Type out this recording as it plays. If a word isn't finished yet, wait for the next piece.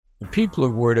The people are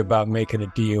worried about making a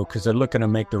deal because they're looking to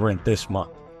make the rent this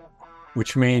month,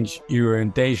 which means you're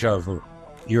in deja vu.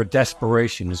 Your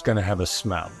desperation is going to have a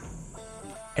smell.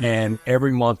 And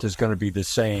every month is going to be the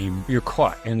same. You're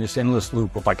caught in this endless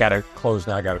loop of, I got to close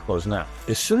now, I got to close now.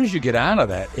 As soon as you get out of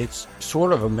that, it's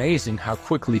sort of amazing how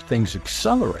quickly things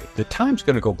accelerate. The time's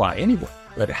going to go by anyway.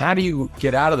 But how do you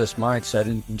get out of this mindset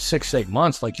in 6 to 8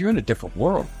 months? Like, you're in a different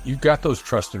world. You've got those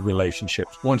trusted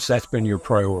relationships once that's been your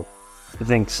priority. I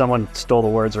think someone stole the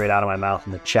words right out of my mouth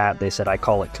in the chat. They said, I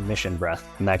call it commission breath.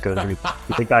 And that goes, you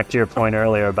think back to your point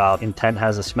earlier about intent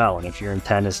has a smell. And if your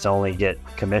intent is to only get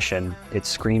commission, it's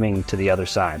screaming to the other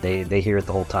side. They hear it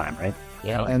the whole time, right?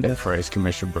 Yeah, I like that phrase,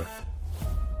 commission breath.